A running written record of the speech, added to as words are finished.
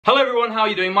Hello everyone, how are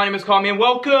you doing? My name is Kami and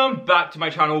welcome back to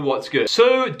my channel, What's Good?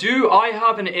 So, do I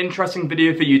have an interesting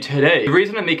video for you today? The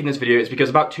reason I'm making this video is because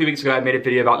about 2 weeks ago I made a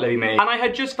video about Libby Mae and I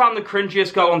had just found the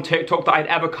cringiest girl on TikTok that I'd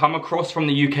ever come across from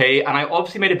the UK, and I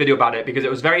obviously made a video about it because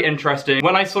it was very interesting.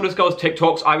 When I saw this girl's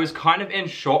TikToks, I was kind of in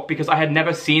shock because I had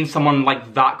never seen someone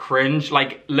like that cringe,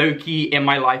 like low-key in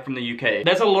my life from the UK.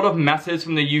 There's a lot of messes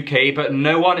from the UK, but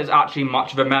no one is actually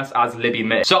much of a mess as Libby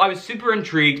Mae. So I was super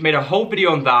intrigued, made a whole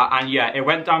video on that, and yeah, it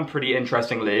went down pretty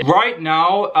interestingly. Right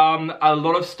now, a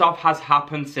lot of stuff has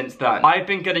happened since then. I've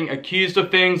been getting accused of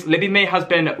things. Libby Mae has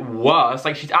been worse,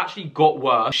 like she's actually got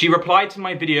worse. She replied to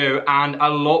my video and a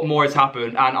lot more has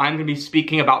happened, and I'm gonna be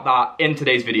speaking about that in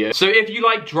today's video. So if you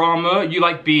like drama, you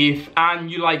like beef,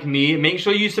 and you like me, make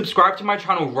sure you subscribe to my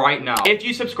channel right now. If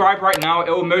you subscribe right now, it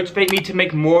will motivate me to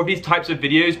make more of these types of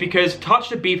videos because Touch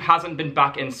the Beef hasn't been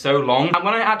back in so long, and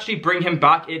when I actually bring him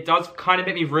back, it does kind of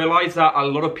make me realize that a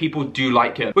lot of people do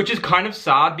like him, which is kind of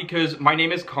sad because my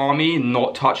name is Kami,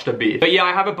 not Touch the Beef. But yeah,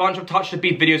 I have a bunch of Touch the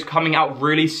Beef videos coming out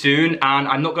really soon, and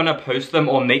I'm not gonna post them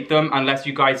or make them unless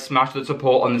you guys smash the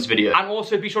support on this video. And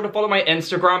also be sure to follow my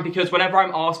Instagram because whenever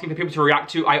I'm asking for people to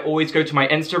react to, I always go to my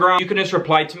Instagram. You can just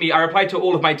reply to me. I reply to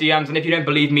all of my DMs, and if you don't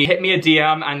believe me, hit me a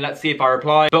DM and let's see if I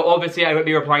reply. But obviously I won't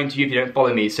be replying to you if you don't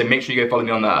follow me, so make sure you go follow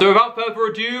me on there. So without further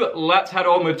ado, let's head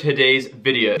on with today's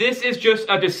video. This is just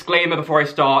a disclaimer before I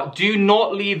start. Do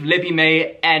not leave Libby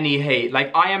Mae any hate.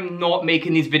 Like, I am not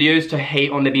making these videos to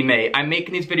hate on Libby Mae. I'm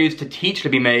making these videos to teach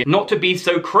Libby Mae not to be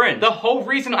so cringe. The whole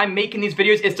reason I'm making these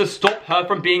videos is to stop her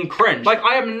from being cringe. Like,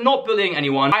 I am not bullying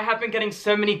anyone. I have been getting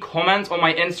so many comments on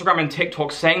my Instagram and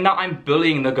TikTok saying that I'm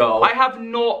bullying the girl. I have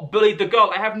not bullied the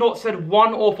girl. I have not said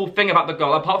one awful thing about the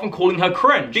girl apart from calling her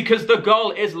cringe, because the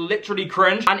girl is literally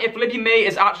cringe, and if Libby Mae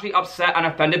is actually upset and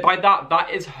offended by that, that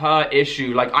is her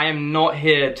issue. Like, I am not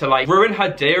here to like ruin her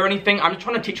day or anything. I'm just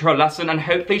trying to teach her a lesson, and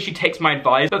hopefully she takes my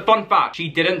advice. But fun fact, she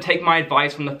didn't take my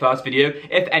advice from the first video.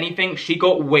 If anything, she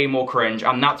got way more cringe,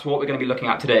 and that's what we're gonna be looking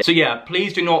at today. So yeah,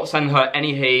 please do not send her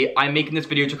any hate. I'm making this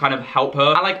video to kind of help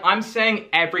her, and like, I'm saying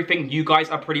everything you guys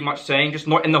are pretty much saying, just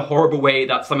not in the horrible way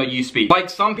that some of you speak. Like,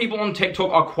 some people on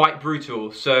TikTok are quite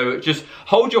brutal, so just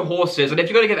hold your horses, and if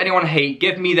you're gonna give anyone hate,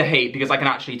 give me the hate because I can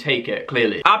actually take it,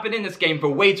 clearly. I've been in this game for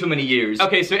way too many years.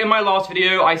 Okay, so in my last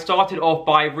video, I started off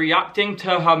by reacting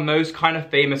to her most kind of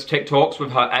famous TikToks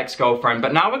with her ex-girlfriend,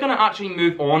 but now we're gonna actually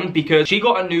move on because she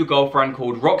got a new girlfriend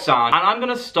called Roxanne, and I'm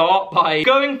gonna start by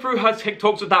going through her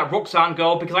TikToks with that Roxanne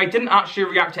girl because I didn't actually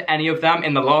react to any of them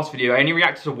in the last video. I only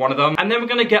reacted to one of them, and then we're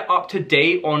gonna get up to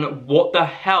date on what the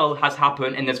hell has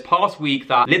happened in this past week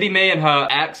that Libby Mae and her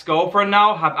ex-girlfriend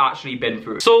now have actually been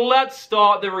through. So let's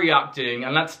start the reacting,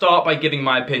 and let's start by giving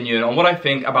my opinion on what I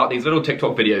think about these little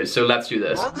TikTok videos. So let's do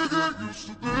this.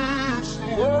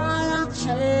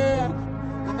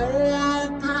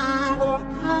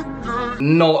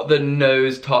 Not the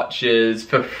nose touches,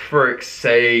 for frick's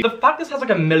sake. The fact this has like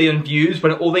 1 million views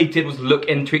when all they did was look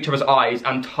into each other's eyes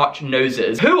and touch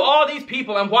noses. Who are these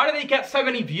people and why do they get so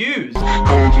many views?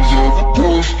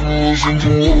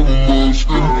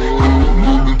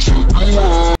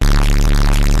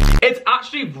 It's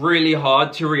actually really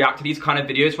hard to react to these kind of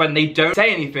videos when they don't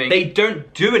say anything, they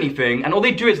don't do anything, and all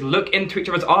they do is look into each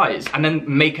other's eyes and then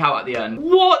make out at the end.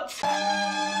 What?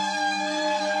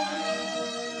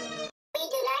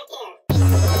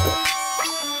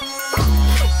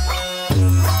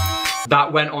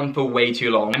 That went on for way too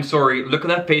long. I'm sorry, look at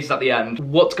their faces at the end.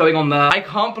 What's going on there? I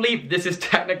can't believe this is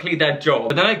technically their job.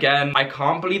 But then again, I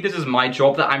can't believe this is my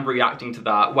job that I'm reacting to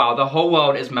that. Wow, the whole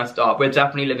world is messed up. We're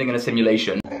definitely living in a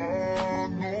simulation.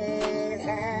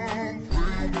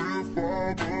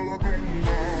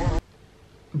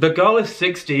 The girl is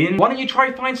 16. Why don't you try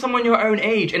find someone your own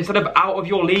age instead of out of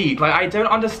your league? Like, I don't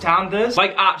understand this.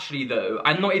 Like, actually though,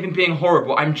 I'm not even being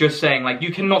horrible. I'm just saying, like,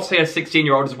 you cannot say a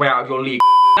 16-year-old is way out of your league.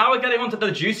 Now we're getting onto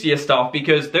the juicier stuff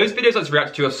because those videos I was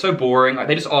reacting to are so boring, like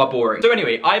they just are boring. So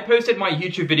anyway, I posted my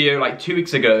YouTube video like 2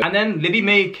 weeks ago, and then Libby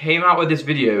Mae came out with this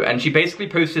video and she basically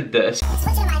posted this.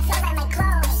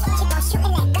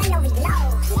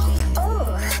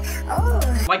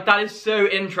 Like, that is so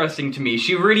interesting to me.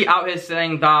 She really out here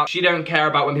saying that she don't care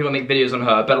about when people make videos on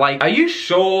her. But like, are you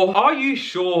sure? Are you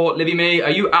sure, Libby Mae?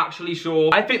 Are you actually sure?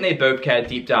 I think they both care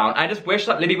deep down. I just wish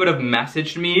that Libby would have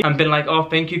messaged me and been like, oh,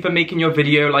 thank you for making your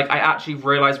video. Like, I actually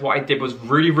realized what I did was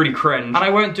really, really cringe, and I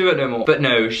won't do it no more. But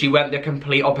no, she went the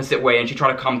complete opposite way and she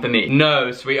tried to come for me.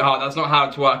 No, sweetheart, that's not how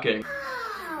it's working.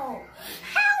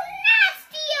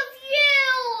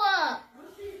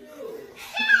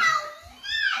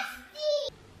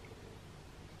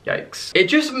 Yikes. It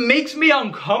just makes me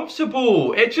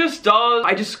uncomfortable. It just does.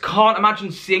 I just can't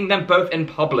imagine seeing them both in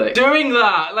public doing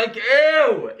that. Like,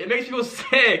 ew. It makes me feel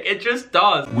sick. It just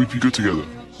does. We'd be good together,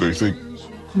 don't you think?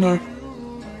 No,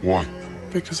 Why?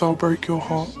 because I'll break your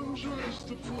heart.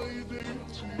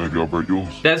 Maybe I'll break yours.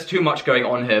 There's too much going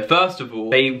on here. First of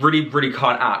all, they really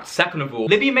can't act. Second of all,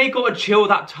 Libby Mae gotta chill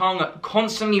that tongue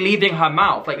constantly leaving her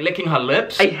mouth, like licking her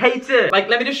lips. I hate it. Like,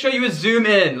 let me just show you a zoom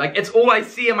in. Like, it's all I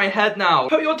see in my head now.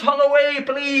 Put your tongue away,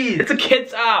 please. It's a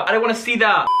kid's app. I don't want to see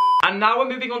that. And now we're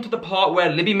moving on to the part where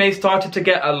Libby Mae started to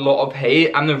get a lot of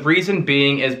hate, and the reason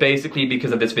being is basically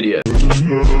because of this video.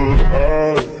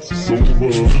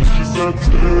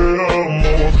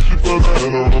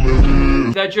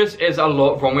 There just is a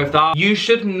lot wrong with that. You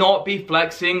should not be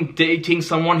flexing dating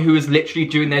someone who is literally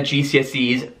doing their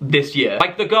GCSEs this year.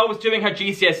 Like, the girl was doing her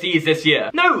GCSEs this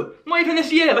year. No, not even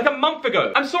this year, like a month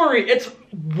ago. I'm sorry, it's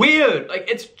weird. Like,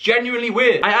 it's genuinely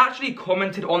weird. I actually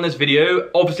commented on this video.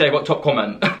 Obviously, I got top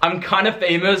comment. I'm kind of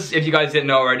famous, if you guys didn't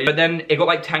know already. But then it got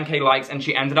like 10k likes and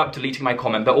she ended up deleting my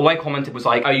comment. But all I commented was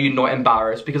like, are you not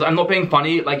embarrassed? Because I'm not being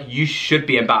funny, like, you should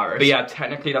be embarrassed. But yeah,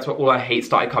 technically that's where all her hate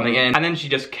started coming in. And then she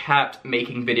just kept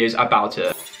making videos about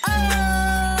it.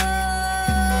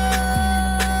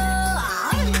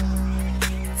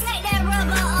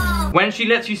 When she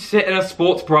lets you sit in a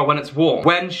sports bra when it's warm.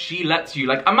 When she lets you.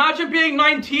 Like, imagine being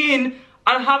 19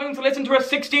 and having to listen to a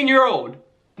 16-year-old.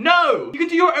 No! You can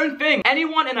do your own thing.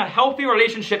 Anyone in a healthy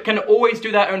relationship can always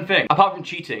do their own thing. Apart from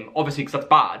cheating, obviously, because that's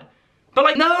bad. But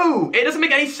like, no! It doesn't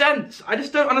make any sense. I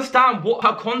just don't understand what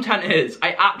her content is.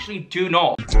 I actually do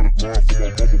not.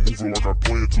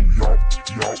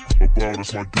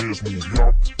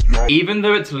 Even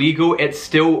though it's legal, it's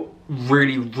still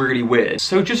really weird.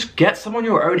 So just get someone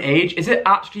your own age. Is it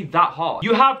actually that hard?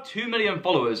 You have 2 million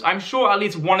followers. I'm sure at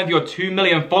least one of your 2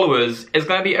 million followers is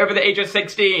gonna be over the age of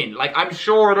 16. Like, I'm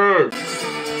sure it is.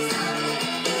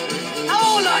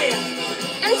 How old are you?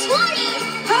 I'm 20.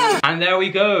 And there we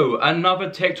go, another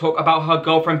TikTok about her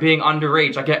girlfriend being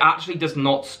underage. Like, it actually does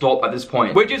not stop at this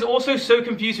point. Which is also so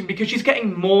confusing because she's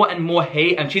getting more and more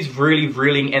hate and she's really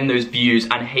reeling in those views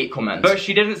and hate comments. But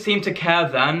she didn't seem to care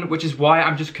then, which is why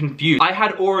I'm just confused. I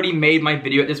had already made my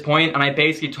video at this point and I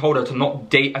basically told her to not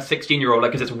date a 16-year-old,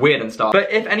 like, because it's weird and stuff.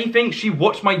 But if anything, she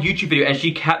watched my YouTube video and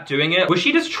she kept doing it. Was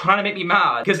she just trying to make me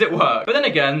mad? Because it worked. But then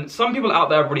again, some people out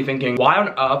there are probably thinking, why on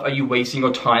earth are you wasting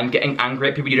your time getting angry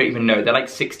at people you don't even know? They're like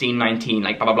 16, 19,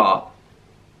 like blah blah blah.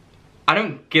 I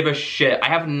don't give a shit. I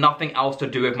have nothing else to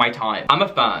do with my time. I'm a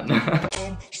fan.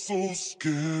 I'm so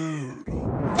scared.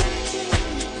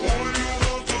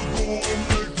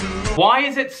 Why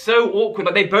is it so awkward?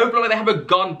 Like, they both look like they have a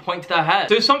gun pointed to their head.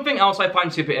 So something else I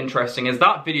find super interesting is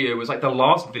that video was like the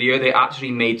last video they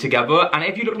actually made together, and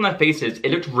if you looked on their faces,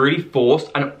 it looked really forced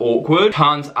and awkward.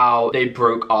 Turns out they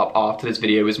broke up after this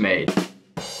video was made.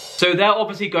 So they're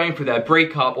obviously going through their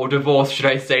breakup, or divorce should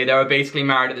I say. They were basically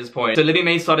married at this point. So Libby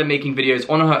Mae started making videos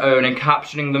on her own and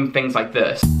captioning them things like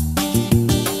this.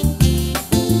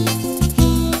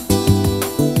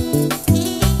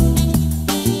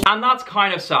 And that's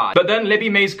kind of sad. But then Libby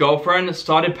Mae's girlfriend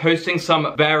started posting some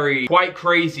quite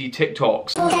crazy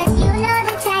TikToks.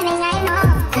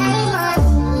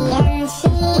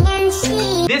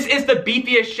 This is the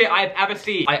beefiest shit I've ever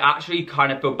seen. I actually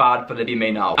kind of feel bad for Libby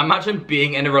Mae now. Imagine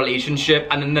being in a relationship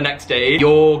and then the next day,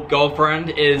 your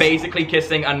girlfriend is basically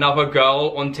kissing another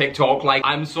girl on TikTok. Like,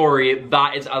 I'm sorry,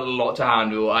 that is a lot to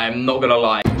handle. I am not gonna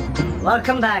lie.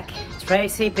 Welcome back,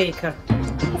 Tracy Baker.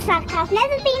 It's like I've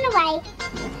never been away.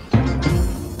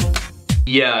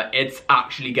 Yeah, it's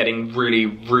actually getting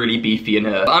really beefy in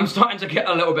here. I'm starting to get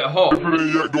a little bit hot. If it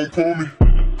ain't yet, don't call me.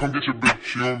 Come get your bitch,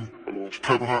 she on me.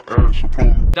 Type on her ass,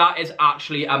 me. That is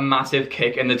actually a massive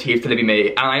kick in the teeth to Libby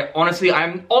Mae. And I'm obviously,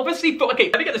 okay,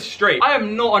 let me get this straight. I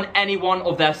am not on any one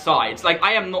of their sides. Like,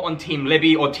 I am not on Team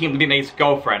Libby or Team Libby Mae's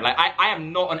girlfriend. Like, I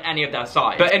am not on any of their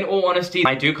sides. But in all honesty,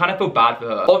 I do kind of feel bad for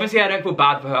her. Obviously, I don't feel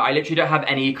bad for her. I literally don't have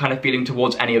any kind of feeling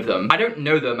towards any of them. I don't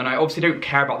know them, and I obviously don't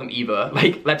care about them either.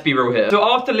 Like, let's be real here. So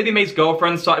after Libby Mae's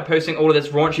girlfriend started posting all of this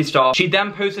raunchy stuff, she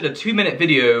then posted a 2-minute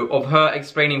video of her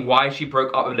explaining why she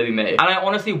broke up with Libby Mae. And I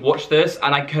honestly watched this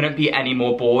and I couldn't be any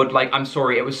more bored. Like, I'm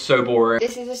sorry, it was so boring.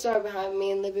 This is the story behind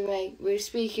me and Libby Mae. We were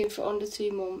speaking for under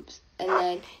 2 months and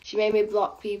then she made me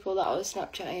block people that I was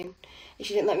Snapchatting.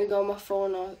 She didn't let me go on my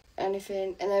phone or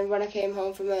anything. And then when I came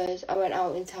home from hers, I went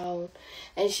out in town,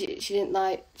 and she didn't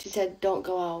like. She said, "Don't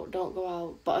go out, don't go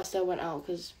out." But I still went out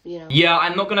because, you know. Yeah,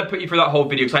 I'm not gonna put you through that whole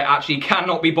video because I actually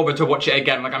cannot be bothered to watch it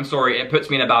again. Like, I'm sorry, it puts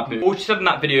me in a bad mood. All she said in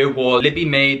that video was Libby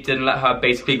Mae didn't let her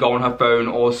basically go on her phone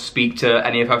or speak to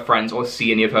any of her friends or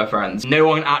see any of her friends. No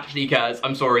one actually cares.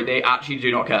 I'm sorry, they actually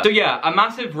do not care. So yeah, a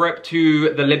massive rip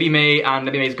to the Libby Mae and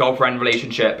Libby Mae's girlfriend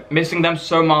relationship. Missing them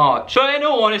so much. But in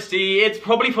all honesty, it's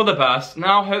probably for the best.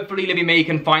 Now, hopefully Libby Mae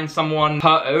can find someone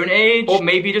her own age, or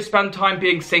maybe just spend time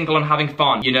being single and having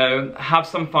fun. You know, have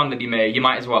some fun, Libby Mae. You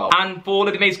might as well. And for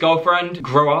Libby Mae's girlfriend,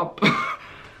 grow up.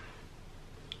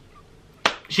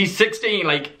 She's 16,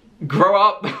 like, grow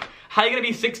up. How are you gonna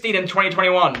be 16 in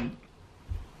 2021?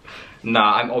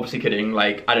 Nah, I'm obviously kidding,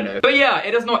 like, I don't know. But yeah,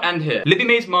 it does not end here. Libby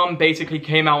Mae's mum basically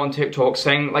came out on TikTok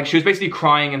saying, like, she was basically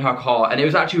crying in her car, and it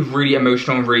was actually really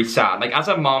emotional and really sad. Like, as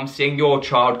a mum, seeing your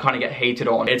child kind of get hated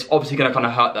on, it's obviously gonna kind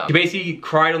of hurt them. She basically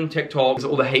cried on TikTok because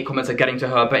all the hate comments are getting to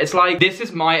her, but it's like, this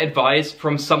is my advice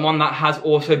from someone that has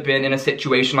also been in a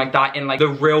situation like that in, like, the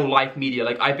real life media.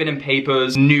 Like, I've been in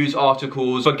papers, news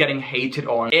articles for getting hated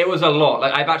on. It was a lot.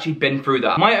 Like, I've actually been through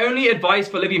that. My only advice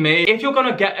for Libby Mae, if you're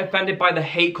gonna get offended by the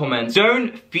hate comments,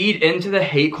 don't feed into the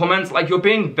hate comments. Like, you're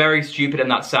being very stupid in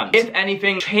that sense. If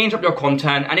anything, change up your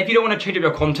content, and if you don't want to change up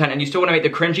your content and you still want to make the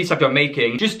cringy stuff you're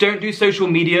making, just don't do social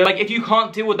media. Like, if you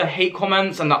can't deal with the hate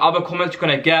comments and the other comments you're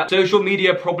gonna get, social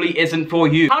media probably isn't for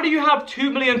you. How do you have 2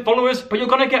 million followers but you're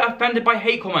gonna get offended by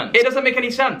hate comments? It doesn't make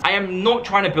any sense. I am not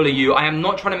trying to bully you. I am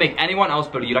not trying to make anyone else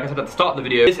bully you. Like I said at the start of the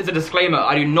video, this is a disclaimer.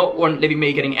 I do not want Libby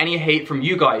Mae getting any hate from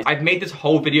you guys. I've made this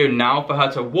whole video now for her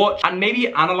to watch and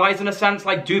maybe analyze in a sense,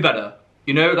 like, do better.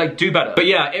 You know, like, do better. But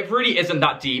yeah, it really isn't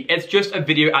that deep. It's just a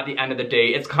video at the end of the day.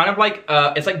 It's kind of like,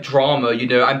 it's like drama, you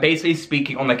know. I'm basically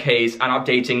speaking on the case and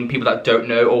updating people that don't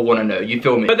know or want to know, you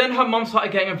feel me? But then her mum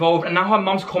started getting involved, and now her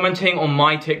mum's commenting on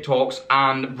my TikToks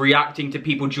and reacting to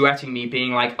people duetting me,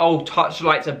 being like, oh,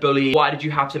 Touchdalight's a bully. Why did you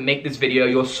have to make this video?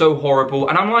 You're so horrible.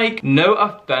 And I'm like, no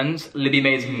offense, Libby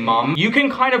Mae's mum. You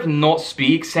can kind of not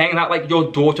speak, saying that, like,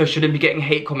 your daughter shouldn't be getting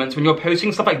hate comments when you're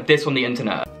posting stuff like this on the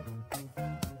internet.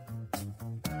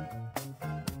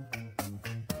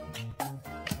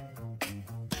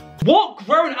 What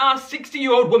grown-ass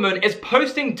 60-year-old woman is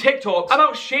posting TikToks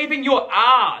about shaving your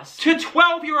ass to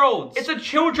 12-year-olds? It's a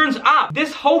children's app.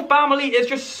 This whole family is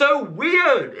just so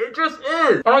weird. It just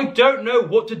is. And I don't know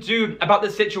what to do about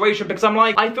this situation because I'm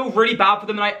like, I feel really bad for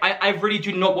them, and I really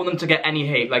do not want them to get any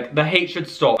hate. Like, the hate should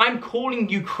stop. I'm calling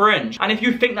you cringe. And if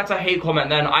you think that's a hate comment,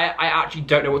 then I actually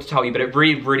don't know what to tell you, but it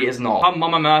really, really is not. Her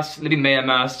mum a mess, Libby Mae a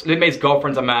mess, Libby Mae's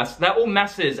girlfriend's a mess. They're all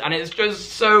messes, and it's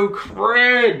just so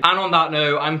cringe. And on that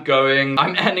note, I'm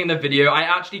ending the video. I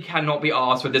actually cannot be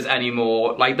arsed with this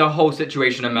anymore. Like, the whole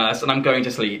situation a mess, and I'm going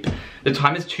to sleep. The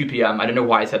time is 2 p.m. I don't know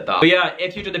why I said that. But yeah,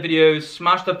 if you enjoyed the video,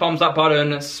 smash the thumbs up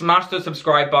button, smash the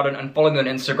subscribe button, and follow me on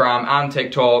Instagram and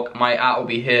TikTok. My @ will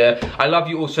be here. I love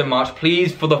you all so much.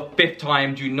 Please, for the 5th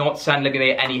time, do not send Libby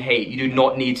Mae any hate. You do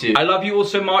not need to. I love you all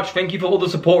so much. Thank you for all the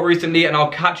support recently, and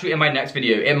I'll catch you in my next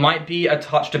video. It might be a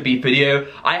touch to beef video.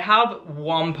 I have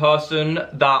one person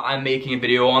that I'm making a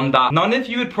video on that none of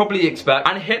you would probably expect.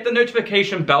 And hit the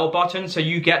notification bell button so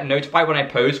you get notified when I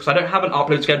post, because I don't have an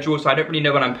upload schedule, so I don't really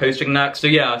know when I'm posting next. So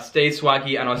yeah, stay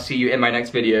swaggy, and I'll see you in my next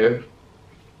video.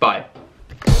 Bye.